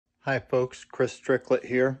Hi folks, Chris Stricklett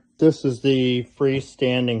here. This is the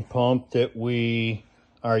freestanding pump that we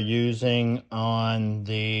are using on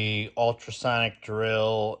the ultrasonic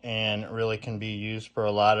drill, and it really can be used for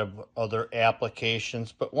a lot of other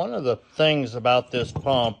applications. But one of the things about this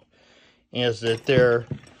pump is that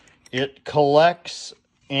it collects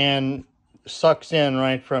and sucks in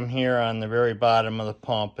right from here on the very bottom of the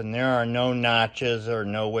pump, and there are no notches or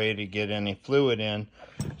no way to get any fluid in.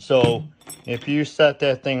 So if you set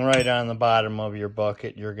that thing right on the bottom of your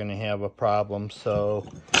bucket, you're going to have a problem. So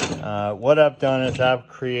what I've done is I've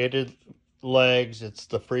created legs. It's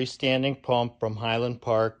the freestanding pump from Highland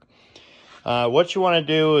Park. What you want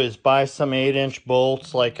to do is buy some 8-inch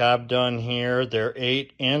bolts like I've done here. They're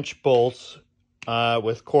 8-inch bolts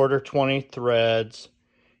with 1/4 threads,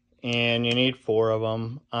 and you need 4 of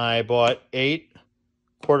them. I bought 8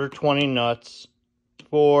 1/4 nuts,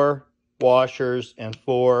 4 washers, and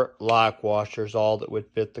 4 lock washers, all that would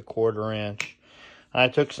fit the 1/4 inch. I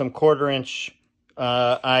took some 1/4 inch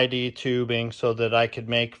ID tubing so that I could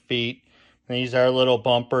make feet. These are little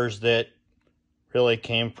bumpers that really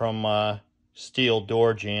came from steel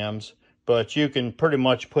door jambs, but you can pretty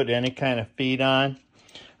much put any kind of feet on.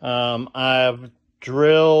 I've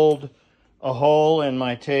drilled a hole in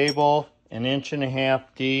my table 1.5 inches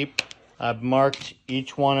deep. I've marked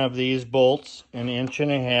each one of these bolts 1.5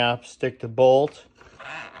 inches. Stick the bolt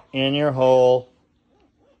in your hole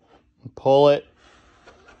and pull it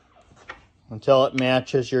until it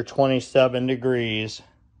matches your 27 degrees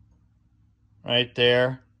right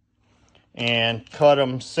there, and cut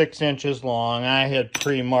them 6 inches long. I had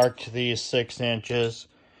pre-marked these 6 inches,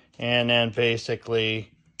 and then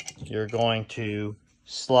basically you're going to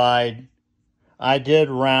slide. I did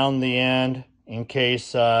round the end in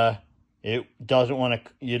case you don't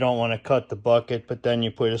want to cut the bucket, but then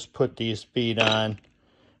you just put these feet on,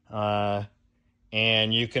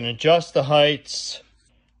 and you can adjust the heights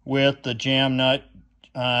with the jam nut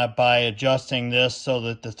by adjusting this so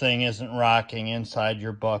that the thing isn't rocking inside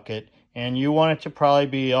your bucket. And you want it to probably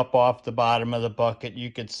be up off the bottom of the bucket.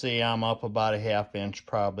 You could see I'm up about 1/2 inch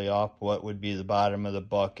probably off what would be the bottom of the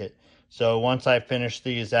bucket. So once I finish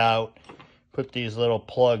these out, put these little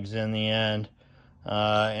plugs in the end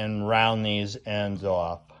and round these ends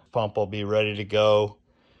off. Pump will be ready to go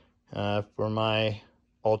for my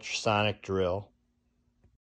ultrasonic drill.